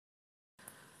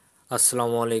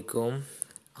আসসালামু আলাইকুম।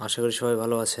 আশা করি সবাই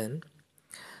ভালো আছেন।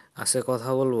 আজকে কথা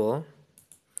বলবো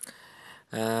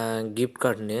গিফট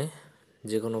কার্ড নিয়ে,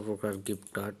 যে কোনো প্রকার গিফট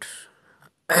কার্ড।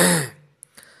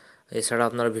 এছাড়া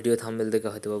আপনারা ভিডিও থাম্বনেল দেখে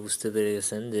হয়তো বা বুঝতে পেরে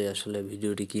গেছেন যে আসলে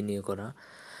ভিডিওটি কী নিয়ে করা।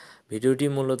 ভিডিওটি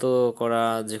মূলত করা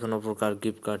যে কোনো প্রকার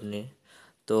গিফট কার্ড নিয়ে।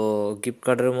 তো গিফট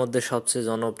কার্ডের মধ্যে সবচেয়ে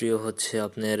জনপ্রিয় হচ্ছে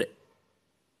আপনার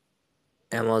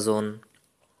অ্যামাজন,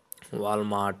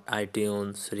 ওয়ালমার্ট,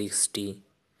 আইটিউনস, রিক্সটি,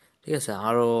 ঠিক আছে,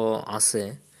 আরও আছে।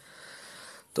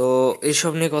 তো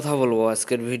এইসব নিয়ে কথা বলবো।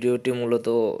 আজকের ভিডিওটি মূলত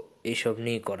এইসব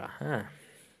নিয়েই করা। হ্যাঁ,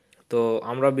 তো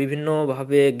আমরা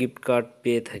বিভিন্নভাবে গিফট কার্ড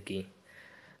পেয়ে থাকি।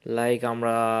 লাইক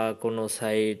আমরা কোনো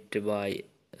সাইট বা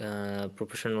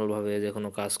প্রফেশনালভাবে যে কোনো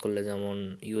কাজ করলে যেমন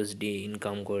ইউএসডি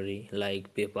ইনকাম করি, লাইক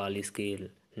পেপাল, স্কিল,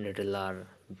 নেটেলার,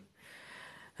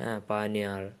 হ্যাঁ,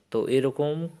 পায়োনিয়ার। তো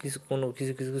এরকম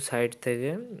কিছু কিছু সাইট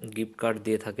থেকে গিফট কার্ড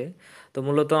দিয়ে থাকে। তো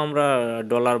মূলত আমরা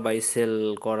ডলার বাই সেল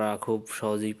করা খুব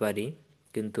সহজেই পারি,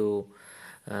 কিন্তু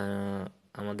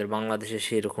আমাদের বাংলাদেশে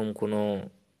সেরকম কোনো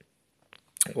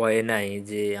ওয়ে নাই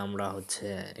যে আমরা হচ্ছে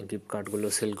গিফট কার্ডগুলো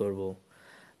সেল করব,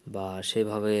 বা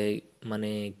সেভাবে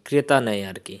মানে ক্রেতা নেই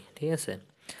আর কি, ঠিক আছে।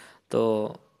 তো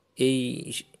এই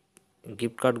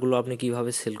গিফট কার্ডগুলো আপনি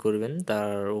কিভাবে সেল করবেন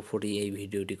তার উপরই এই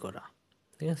ভিডিওটি করা,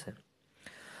 ঠিক আছে।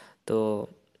 তো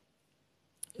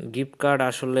গিফট কার্ড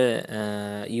আসলে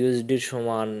ইউএসডির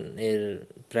সমান এর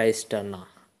প্রাইসটা না,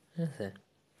 ঠিক আছে,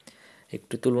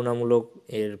 একটু তুলনামূলক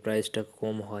এর প্রাইসটা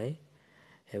কম হয়,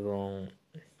 এবং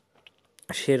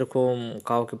সেরকম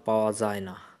কাউকে পাওয়া যায়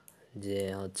না যে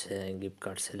হচ্ছে গিফট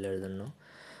কার্ড সেলের জন্য।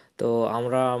 তো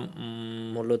আমরা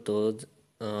মূলত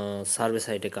সার্ভে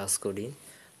সাইটে কাজ করি।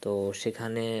 তো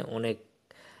সেখানে অনেক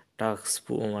টাস্ক,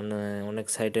 মানে অনেক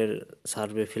সাইটের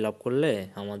সার্ভে ফিল আপ করলে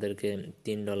আমাদেরকে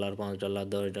 $3, $5,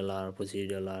 $10,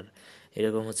 $25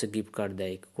 এরকম হচ্ছে গিফট কার্ড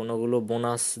দেয়। কোনোগুলো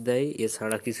বোনাস দেয়।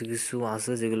 এছাড়া কিছু কিছু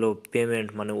আছে যেগুলো পেমেন্ট,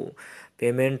 মানে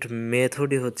পেমেন্ট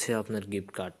মেথডই হচ্ছে আপনার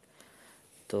গিফট কার্ড।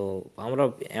 তো আমরা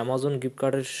অ্যামাজন গিফট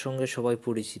কার্ডের সঙ্গে সবাই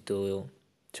পরিচিত,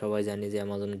 সবাই জানি যে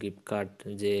অ্যামাজন গিফট কার্ড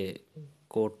যে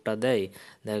কোডটা দেয়,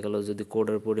 দেখা গেল যদি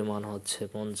কোডের পরিমাণ হচ্ছে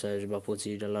 50 বা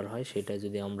 $25 হয়, সেটা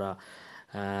যদি আমরা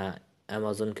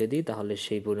অ্যামাজনকে দিই তাহলে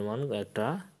সেই পরিমাণ একটা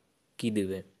কি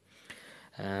দিবে,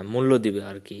 মূল্য দিবে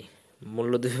আর কি।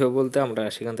 মূল্য দিবে বলতে আমরা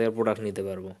সেখান থেকে প্রোডাক্ট নিতে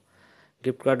পারবো।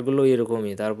 গিফট কার্ডগুলো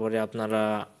এরকমই। তারপরে আপনারা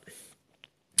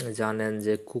জানেন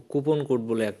যে কুপন কোড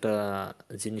বলে একটা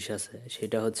জিনিস আছে।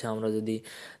 সেটা হচ্ছে আমরা যদি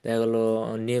দেখা গেলো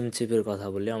নেম চিপের কথা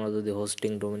বলি, আমরা যদি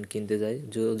হোস্টিং ডোমেন কিনতে যাই,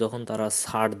 যখন তারা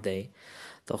ছাড় দেয়,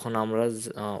 তখন আমরা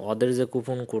ওদের যে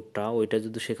কুপন কোডটা ওইটা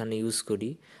যদি সেখানে ইউজ করি,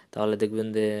 তাহলে দেখবেন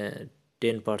যে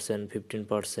 10%,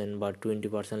 15% বা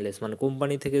 20% লেস, মানে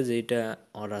কোম্পানি থেকে যেটা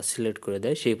ওরা সিলেক্ট করে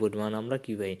দেয় সেই পরিমাণ আমরা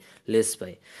কী পাই, লেস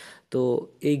পাই। তো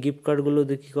এই গিফট কার্ডগুলো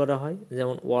দিয়ে কী করা হয়,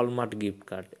 যেমন ওয়ালমার্ট গিফট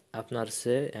কার্ড, আপনার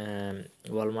সে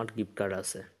ওয়ালমার্ট গিফট কার্ড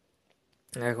আছে।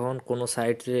 এখন কোনো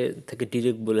সাইটে থেকে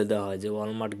ডিরেক্ট বলে দেওয়া হয় যে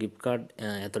ওয়ালমার্ট গিফট কার্ড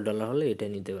এত ডলার হলে এটা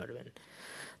নিতে পারবেন।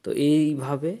 তো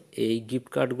এইভাবে এই গিফট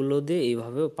কার্ডগুলো দিয়ে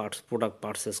এইভাবে প্রোডাক্ট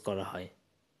পারচেস করা হয়,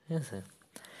 ঠিক আছে।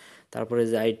 তারপরে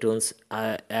যে আইটিউনস,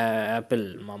 অ্যাপেল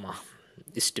মামা,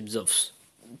 স্টিভ জবস।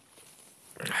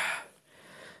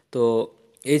 তো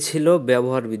এই ছিল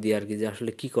ব্যবহার বিধি আর কি, যে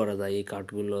আসলে কি করা যায় এই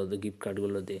কার্ডগুলো, গিফট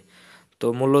কার্ডগুলো দিয়ে। তো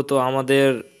মূলত আমাদের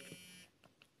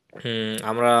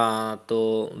আমরা তো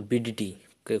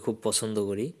বিডিটিকে খুব পছন্দ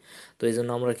করি। তো এই জন্য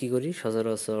আমরা কি করি,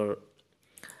 সচরাচর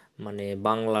মানে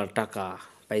বাংলার টাকা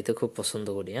পাইতে খুব পছন্দ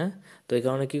করি। হ্যাঁ, তো এই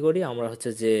কারণে কি করি, আমরা হচ্ছে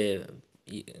যে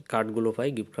কার্ডগুলো পাই,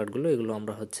 গিফট কার্ডগুলো, এগুলো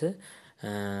আমরা হচ্ছে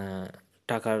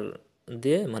টাকার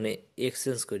দিয়ে মানে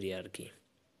এক্সচেঞ্জ করি আর কি।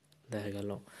 দেখা গেল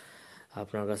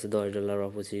আপনার কাছে $10 বা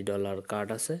 $25 কার্ড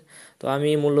আছে, তো আমি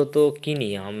মূলত কিনি।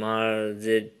 আমার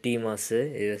যে টিম আছে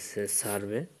এ হচ্ছে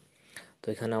সার্ভে, তো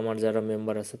এখানে আমার যারা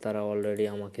মেম্বার আছে তারা অলরেডি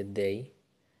আমাকে দেয়।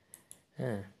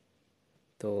 হ্যাঁ,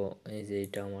 তো এই যে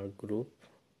এটা আমার গ্রুপ,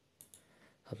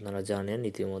 আপনারা জানেন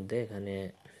ইতিমধ্যে এখানে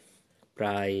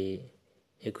প্রায়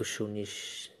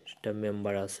 21-19টা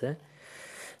মেম্বার আছে।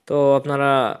 তো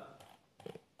আপনারা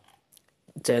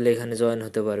চাইলে এখানে জয়েন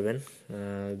হতে পারবেন।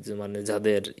 যে মানে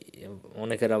যাদের,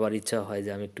 অনেকের আবার ইচ্ছা হয় যে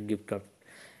আমি একটু গিফট কার্ড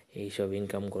এইসব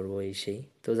ইনকাম করব এই সেই।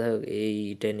 তো যাই হোক,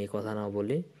 এইটা নিয়ে কথা না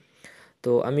বলি।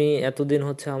 তো আমি এতদিন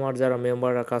হচ্ছে আমার যারা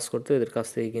মেম্বাররা কাজ করতো এদের কাছ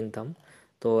থেকে কিনতাম।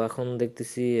 তো এখন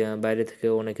দেখতেছি বাইরে থেকে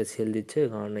অনেকে সেল দিচ্ছে, এই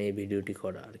কারণে এই ভিডিওটি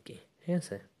করা আর কি, ঠিক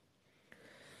আছে।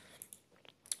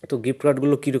 তো গিফট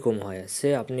কার্ডগুলো কীরকম হয়, সে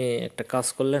আপনি একটা কাজ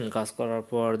করলেন, কাজ করার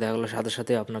পর দেখা গেলো সাথে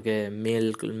সাথে আপনাকে মেল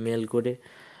মেল করে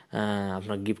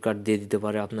আপনার গিফট কার্ড দিয়ে দিতে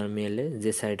পারে আপনার মেলে,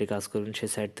 যে সাইটে কাজ করবেন সে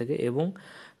সাইট থেকে। এবং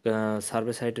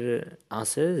সার্ভে সাইটের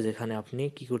আছে যেখানে আপনি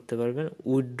কি করতে পারবেন,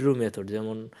 উইথড্র মেথড,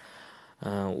 যেমন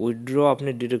উইথড্র আপনি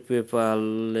ডিরেক্ট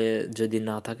পেপ্যালে যদি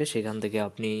না থাকে সেখান থেকে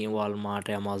আপনি ওয়ালমার্ট,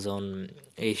 অ্যামাজন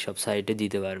এইসব সাইটে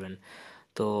দিতে পারবেন।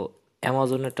 তো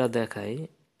অ্যামাজনেরটা দেখাই।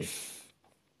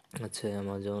 আচ্ছা,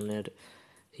 অ্যামাজনের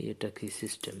এটা কি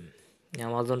সিস্টেম?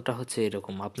 অ্যামাজনটা হচ্ছে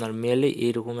এরকম, আপনার মেলে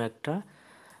এরকম একটা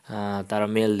তারা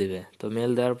মেল দিবে। তো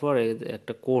মেল দেওয়ার পর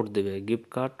একটা কোড দেবে, গিফট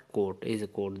কার্ড কোড। এই যে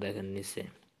কোড দেখেন নিচে,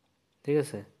 ঠিক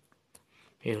আছে?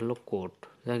 এই হলো কোড।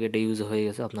 যাক, এটা ইউজ হয়ে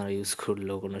গেছে, আপনারা ইউজ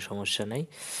করলেও কোনো সমস্যা নেই।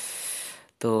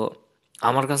 তো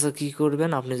আমার কাছে কি করবেন,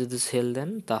 আপনি যদি সেল দেন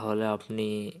তাহলে আপনি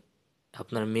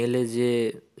আপনার মেলে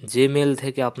যে মেল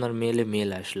থেকে আপনার মেলে মেল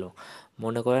আসলো,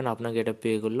 মনে করেন আপনাকে এটা পে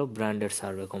করলো ব্র্যান্ডেড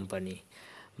সার্ভে কোম্পানি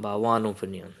বা ওয়ান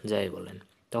ওপিনিয়ন যাই বলেন,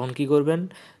 তখন কি করবেন,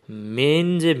 মেন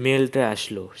যে মেলটা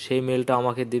আসলো সেই মেলটা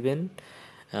আমাকে দিবেন।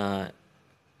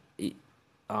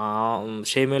 আহ,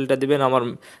 সেই মেলটা দিবেন আমার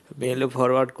মেলে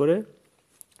ফরওয়ার্ড করে,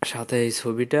 সাথে এই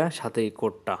ছবিটা, সাথে এই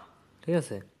কোডটা, ঠিক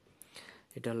আছে?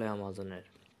 এটা হলো অ্যামাজনের।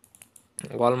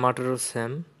 ওয়ালমার্টেরও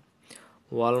সেম।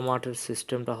 ওয়ালমার্টের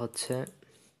সিস্টেমটা হচ্ছে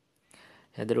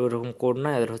এদের ওইরকম কোড না,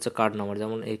 এদের হচ্ছে কার্ড নাম্বার।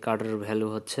 যেমন এই কার্ডের ভ্যালু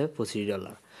হচ্ছে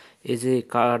 $25। এই যে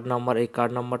কার্ড নাম্বার, এই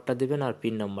কার্ড নাম্বারটা দিবেন আর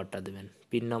পিন নাম্বারটা দিবেন।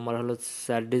 পিন নাম্বার হলো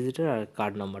 4 ডিজিটের আর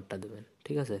কার্ড নাম্বারটা দেবেন,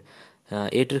 ঠিক আছে?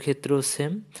 এটার ক্ষেত্রেও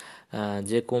সেম।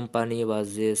 যে কোম্পানি বা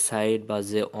যে সাইট বা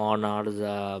যে অনার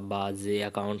বা যে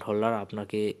অ্যাকাউন্ট হোল্ডার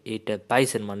আপনাকে এইটা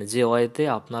পাইছেন, মানে যে ওয়েতে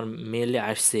আপনার মেলে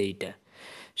আসছে এইটা,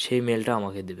 সেই মেলটা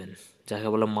আমাকে দিবেন, যাকে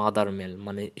বলে মাদার মেল।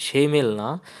 মানে সেই মেল না,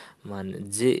 মানে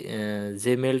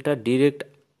যে মেলটা ডিরেক্ট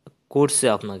করছে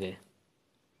আপনাকে,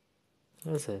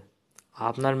 ঠিক আছে?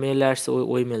 আপনার মেলে আসছে ওই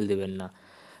ওই মেল দিবেন না,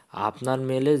 আপনার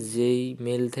মেলে যেই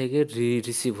মেল থেকে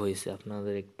রিসিভ হয়েছে।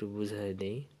 আপনাদের একটু বুঝাই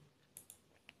দেই।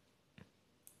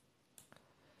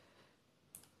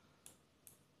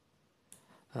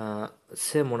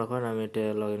 সে মনে করেন আমি এটা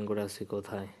লগ ইন করে আছি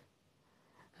কোথায়,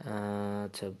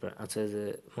 আচ্ছা আচ্ছা, যে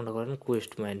মনে করেন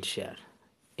কুইস্ট মাইন্ড শেয়ার,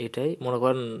 এটাই মনে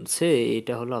করেন। সে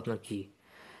এটা হলো আপনার কি,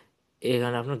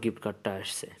 এখানে আপনার গিফট কার্ডটা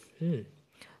আসছে। হুম।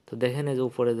 তো দেখেন এই যে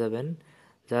উপরে যাবেন,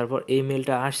 যাওয়ার পর এই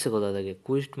মেলটা আসছে কোথা থেকে,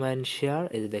 কুইস্ট মাইন্ড শেয়ার।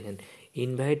 এই যে দেখেন,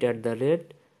 invite@,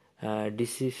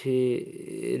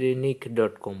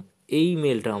 dcfinic.com। এই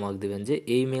মেলটা আমাকে দেবেন, যে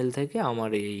এই মেল থেকে আমার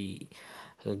এই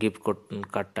গিফট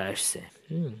কার্ডটা আসছে।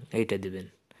 এইটা দিবেন।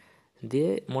 দিয়ে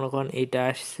মনে করেন এইটা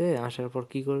আসছে, আসার পর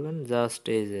কি করবেন, জাস্ট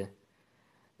এই যে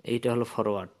এইটা হলো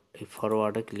ফরওয়ার্ড, এই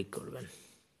ফরওয়ার্ডে ক্লিক করবেন।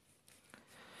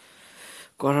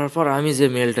 করার পর আমি যে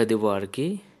মেলটা দেবো আর কি,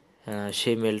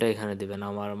 সেই মেলটা এখানে দিবেন।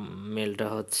 আমার মেলটা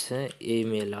হচ্ছে এই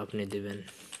মেল আপনি দিবেন,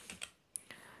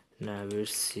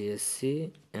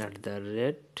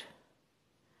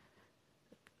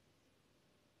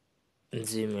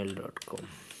 nabiurcse@gmail.com,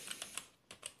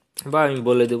 বা আমি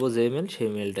বলে দেবো যে মেল, সেই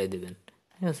মেলটাই দিবেন,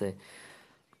 ঠিক আছে?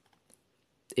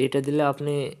 এইটা দিলে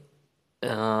আপনি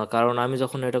কারণ আমি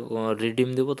যখন এটা রিডিম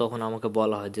দেব তখন আমাকে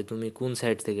বলা হয় যে তুমি কোন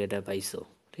সাইট থেকে এটা পাইছো,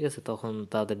 ঠিক আছে? তখন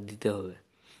তাদের দিতে হবে,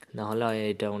 না হলে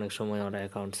এটা অনেক সময় ওরা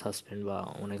অ্যাকাউন্ট সাসপেন্ড বা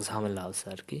অনেক ঝামেলা আছে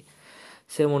আর কি।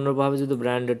 সেম অন্যভাবে যদি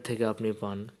ব্র্যান্ডেড থেকে আপনি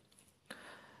পান,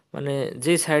 মানে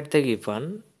যেই সাইট থেকেই পান,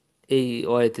 এই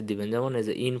ওয়েতে দিবেন। যেমন এই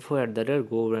যে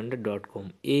info@gobranded.com,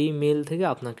 এই মেল থেকে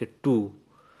আপনাকে টু,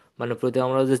 মানে প্রতি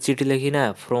আমরা যে চিঠি লিখি না,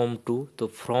 ফ্রম টু, তো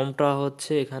ফ্রমটা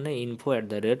হচ্ছে এখানে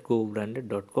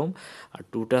info@gobranded.com, আর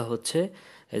টুটা হচ্ছে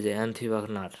এই যে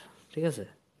অ্যান্থিবাগনার, ঠিক আছে?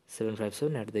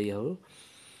 757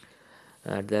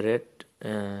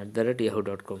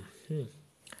 @yahoo.com।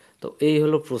 তো এই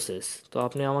হলো প্রসেস। তো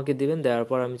আপনি আমাকে দিবেন, দেওয়ার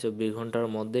পর আমি 24 ঘন্টার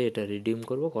মধ্যে এটা রিডিম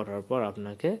করব, করার পর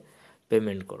আপনাকে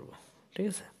পেমেন্ট করব, ঠিক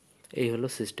আছে? এই হলো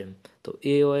সিস্টেম। তো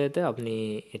এই ওয়েতে আপনি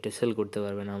এটা সেল করতে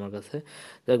পারবেন আমার কাছে।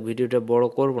 দেখ, ভিডিওটা বড়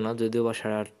করব না, যদিও বা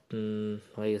 8:30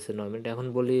 হয়ে গেছে, 9 মিনিট। এখন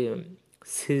বলি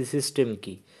সিস্টেম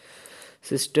কি।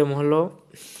 সিস্টেম হলো,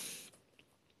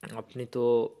 আপনি তো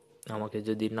আমাকে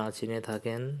যদি না চিনে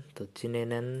থাকেন তো চিনে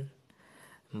নেন,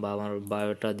 বা আমার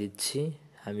বায়োটা দিচ্ছি।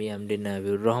 আমি এমডি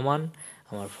নাবিউর রহমান।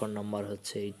 আমার ফোন নাম্বার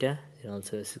হচ্ছে এইটা,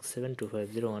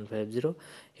 01767250150।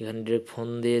 এখানে ডিরেক্ট ফোন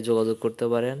দিয়ে যোগাযোগ করতে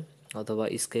পারেন, অথবা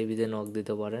স্কাইপে নক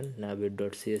দিতে পারেন।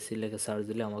 nabiur.cse লিখে সার্চ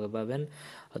দিলে আমাকে পাবেন,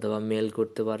 অথবা মেল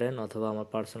করতে পারেন, অথবা আমার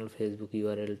পার্সোনাল ফেসবুক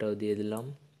ইউআরএলটাও দিয়ে দিলাম,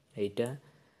 এইটা,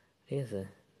 ঠিক আছে?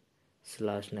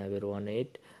 /nabiur18।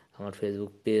 আমার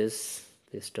ফেসবুক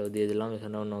পেজটাও দিয়ে দিলাম,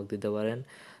 এখানেও নক দিতে পারেন।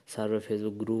 সার্ভে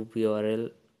ফেসবুক গ্রুপ ইউআরএল,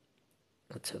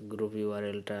 আচ্ছা গ্রুপ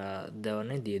ইউআরএলটা দেওয়া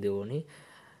নেই, দিয়ে দেবো নি,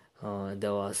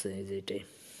 দেওয়া আছে, এই যে এটাই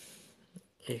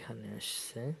এখানে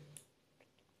আসছে।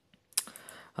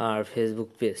 আর ফেসবুক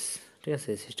পেজ, ঠিক আছে?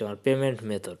 এই সিস্টেম। আর পেমেন্ট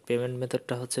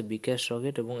মেথডটা হচ্ছে বিকাশ,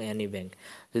 রকেট এবং অ্যানি ব্যাংক।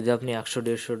 যদি আপনি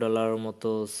 $100-150 মতো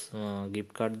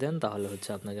গিফট কার্ড দেন তাহলে হচ্ছে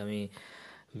আপনাকে আমি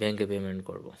ব্যাংকে পেমেন্ট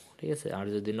করব, ঠিক আছে। আর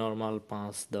যদি নর্মাল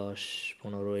 5, 10,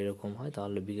 15 এরকম হয়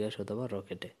তাহলে বিকাশ অথবা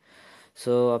রকেটে।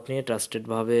 সো আপনি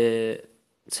ট্রাস্টেডভাবে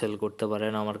সেল করতে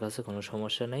পারেন, আমার কাছে কোনো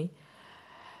সমস্যা নেই।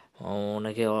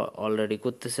 অনেকে অলরেডি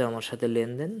করতেছে আমার সাথে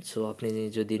লেনদেন। সো আপনি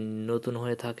যদি নতুন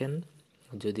হয়ে থাকেন,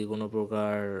 যদি কোনো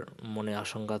প্রকার মনে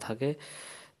আশঙ্কা থাকে,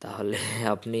 তাহলে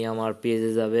আপনি আমার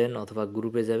পেজে যাবেন অথবা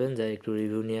গ্রুপে যাবেন, যা একটু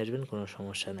রিভিউ নিয়ে আসবেন, কোনো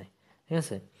সমস্যা নেই, ঠিক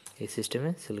আছে। এই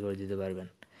সিস্টেমে সেল করে দিতে পারবেন।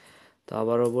 তো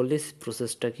আবারও বলি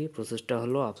প্রসেসটা কি। প্রসেসটা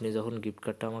হলো, আপনি যখন গিফট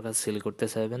কার্ডটা আমার কাছে সেল করতে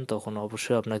চাইবেন তখন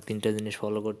অবশ্যই আপনাকে 3টা জিনিস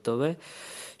ফলো করতে হবে।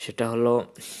 সেটা হলো,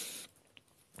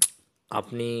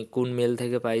 আপনি কোন মেল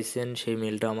থেকে পাইছেন সেই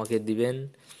মেলটা আমাকে দিবেন।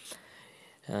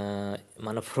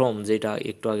 মানে ফর্ম যেটা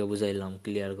একটু আগে বুঝাইলাম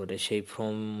ক্লিয়ার করে, সেই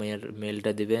ফর্মের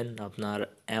মেলটা দিবেন। আপনার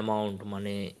অ্যামাউন্ট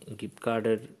মানে গিফট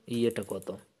কার্ডের ইয়েটা কত,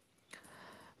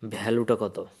 ভ্যালুটা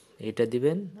কত, এটা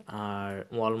দিবেন। আর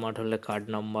ওয়ালমার্ট হলে কার্ড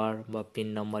নাম্বার বা পিন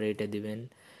নাম্বার এটা দিবেন।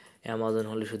 অ্যামাজন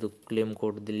হলে শুধু ক্লেম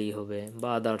কোড দিলেই হবে, বা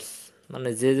আদার্স মানে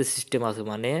যে যে সিস্টেম আছে,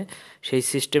 মানে সেই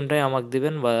সিস্টেমটাই আমাকে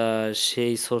দিবেন বা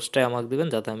সেই সোর্সটাই আমাকে দিবেন,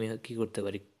 যাতে আমি কী করতে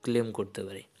পারি, ক্লেম করতে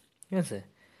পারি, ঠিক আছে।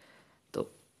 তো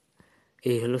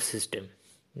এই হলো সিস্টেম।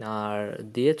 আর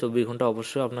দিয়ে 24 ঘন্টা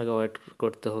অবশ্যই আপনাকে ওয়েট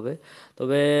করতে হবে।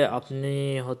 তবে আপনি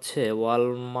হচ্ছে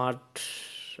ওয়ালমার্ট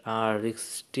আর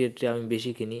রিক্সটিটা আমি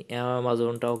বেশি কিনি,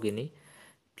 অ্যামাজনটাও কিনি।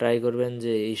 ট্রাই করবেন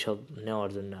যে এই সব নেওয়ার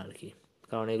জন্য আর কি,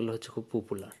 কারণ এগুলো হচ্ছে খুব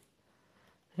পপুলার,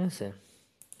 ঠিক আছে।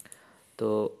 তো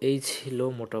এই ছিল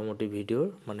মোটামুটি ভিডিওর,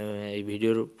 মানে এই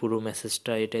ভিডিওর পুরো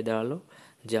মেসেজটা এটাই দাঁড়ালো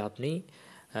যে আপনি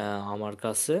আমার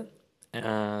কাছে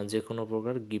যে কোনো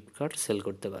প্রকার গিফট কার্ড সেল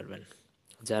করতে পারবেন।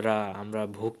 যারা আমরা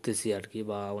ভুগতেছি আর কি,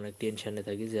 বা অনেক টেনশানে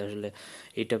থাকি যে আসলে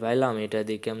এটা পাইলাম, এটা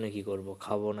দিয়ে কেমনে কী করব,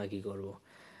 খাবো না কী করব।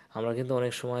 আমরা কিন্তু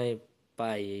অনেক সময়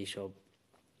পাই এই সব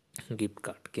গিফট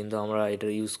কার্ড, কিন্তু আমরা এটা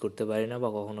ইউজ করতে পারি না বা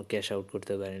কখনো ক্যাশ আউট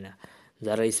করতে পারি না,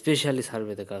 যারা স্পেশালি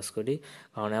সার্ভেতে কাজ করি।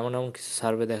 কারণ এমন এমন কিছু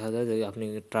সার্ভে দেখা যায় যে আপনি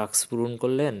টাস্ক পূরণ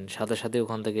করলেন, সাথে সাথে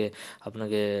ওখান থেকে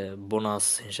আপনাকে বোনাস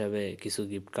হিসাবে কিছু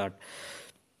গিফট কার্ড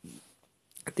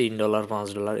 $3,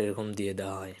 $5 এরকম দিয়ে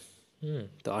দেওয়া হয়।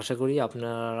 তো আশা করি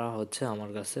আপনারা হচ্ছে আমার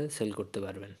কাছে সেল করতে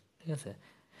পারবেন, ঠিক আছে,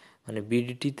 মানে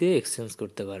বিডিটিতে এক্সচেঞ্জ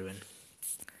করতে পারবেন।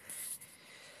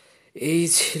 এই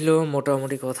ছিল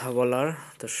মোটামুটি কথা বলার।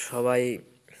 তো সবাই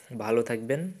ভালো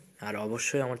থাকবেন, আর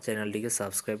অবশ্যই আমার চ্যানেলটিকে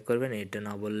সাবস্ক্রাইব করবেন, এটা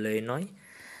না বললেই নয়।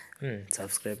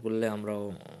 সাবস্ক্রাইব করলে আমরাও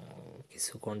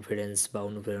কিছু কনফিডেন্স বা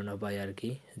অনুপ্রেরণা পাই আর কি,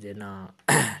 যে না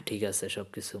ঠিক আছে সব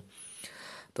কিছু।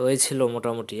 তো এই ছিল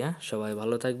মোটামুটি। সবাই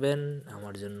ভালো থাকবেন,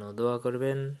 আমার জন্য দোয়া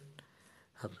করবেন,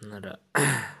 আপনারা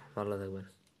ভালো থাকবেন।